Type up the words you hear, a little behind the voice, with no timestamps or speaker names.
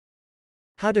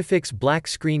How to fix black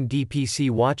screen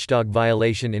DPC WATCHDOG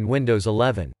violation in Windows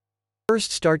 11.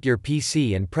 First, start your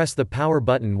PC and press the power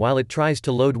button while it tries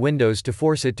to load Windows to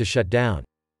force it to shut down.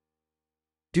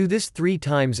 Do this 3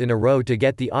 times in a row to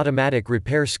get the automatic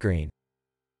repair screen.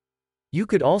 You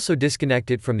could also disconnect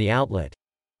it from the outlet.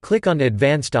 Click on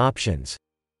Advanced Options.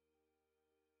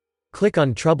 Click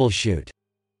on Troubleshoot.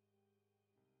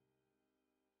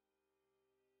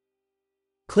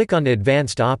 Click on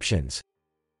Advanced Options.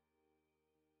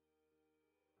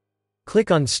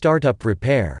 Click on Startup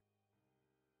Repair.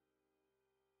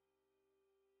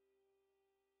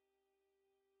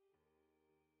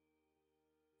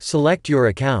 Select your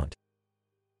account.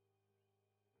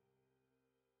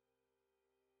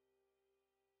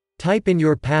 Type in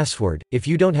your password. If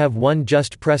you don't have one,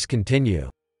 just press Continue.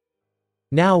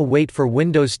 Now wait for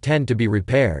Windows 10 to be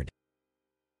repaired.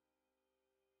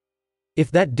 If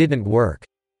that didn't work,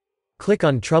 click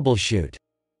on Troubleshoot.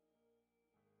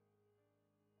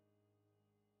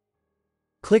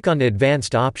 Click on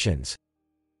Advanced Options.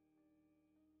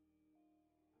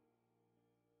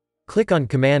 Click on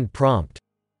Command Prompt.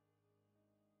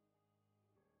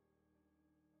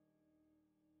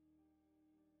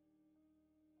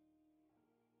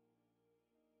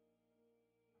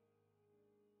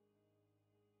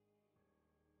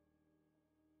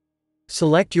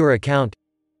 Select your account.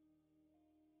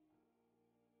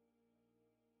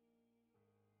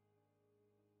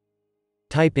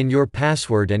 Type in your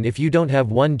password, and if you don't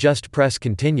have one, just press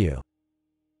Continue.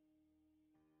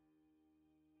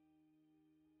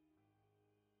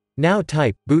 Now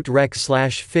type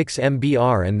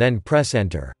bootrec/fixmbr and then press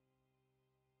Enter.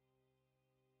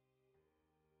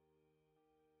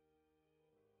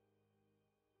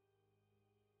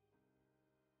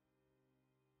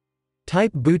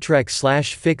 Type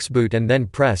bootrec/fixboot and then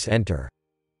press Enter.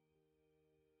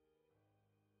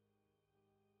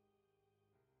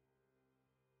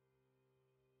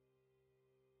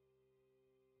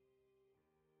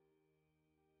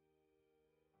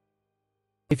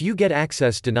 If you get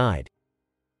access denied,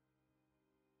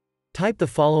 type the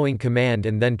following command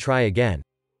and then try again.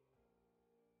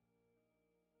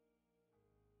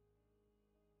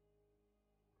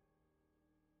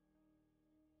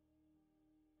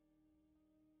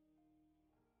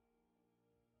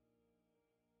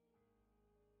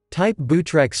 Type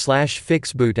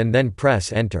bootrec/fixboot and then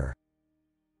press Enter.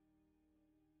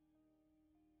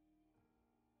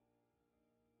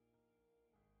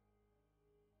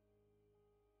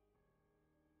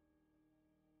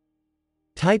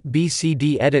 Type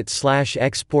BSOD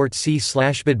edit/export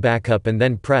c/backup and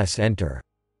then press Enter.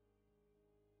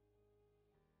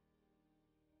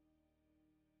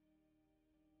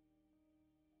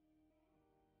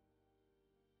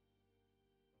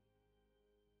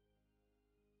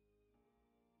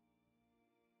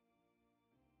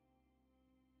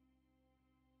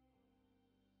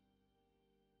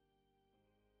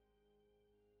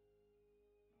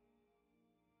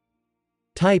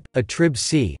 Type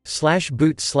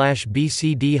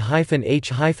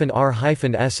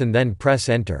attrib/boot/bcd-h-r-s and then press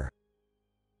Enter.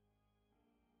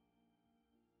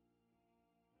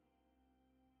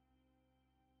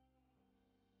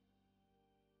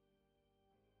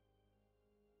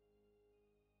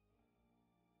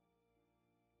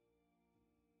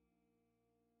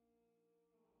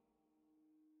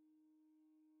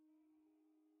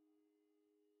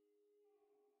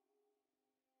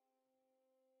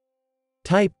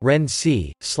 Type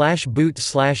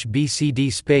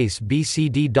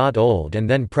renc/boot/bcd-bcd.old and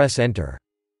then press Enter.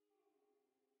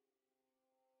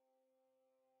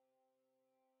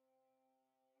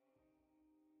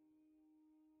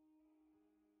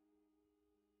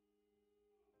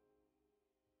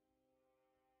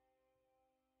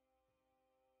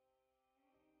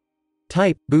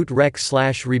 Type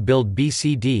bootrec/rebuild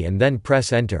bcd and then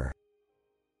press Enter.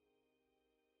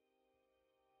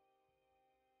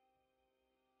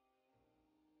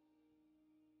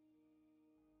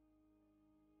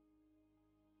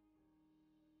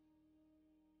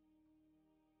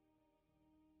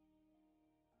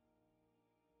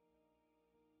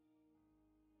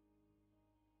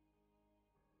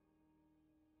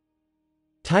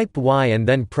 Type Y and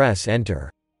then press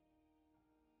Enter.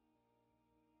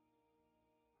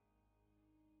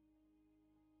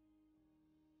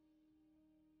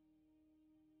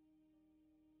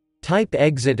 Type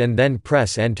exit and then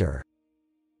press Enter.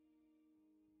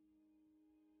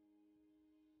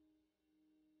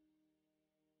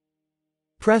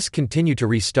 Press Continue to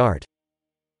restart.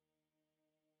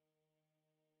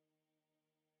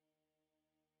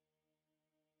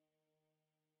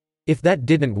 If that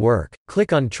didn't work,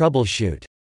 click on Troubleshoot.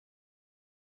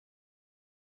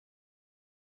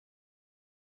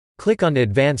 Click on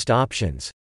Advanced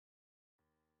Options.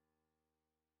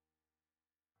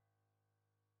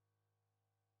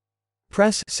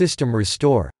 Press System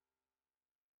Restore.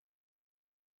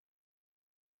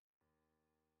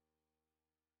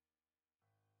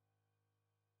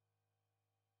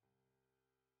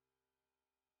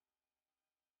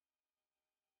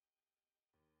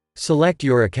 Select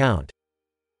your account.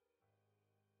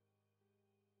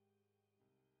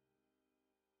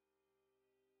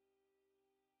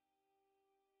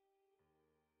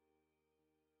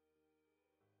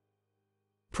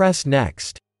 Press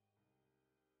Next.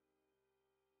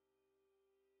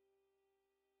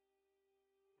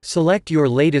 Select your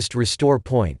latest restore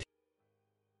point.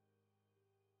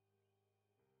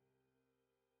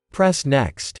 Press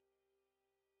Next.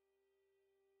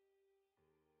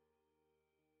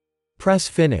 Press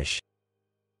Finish.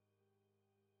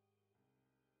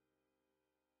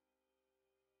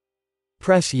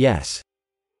 Press Yes.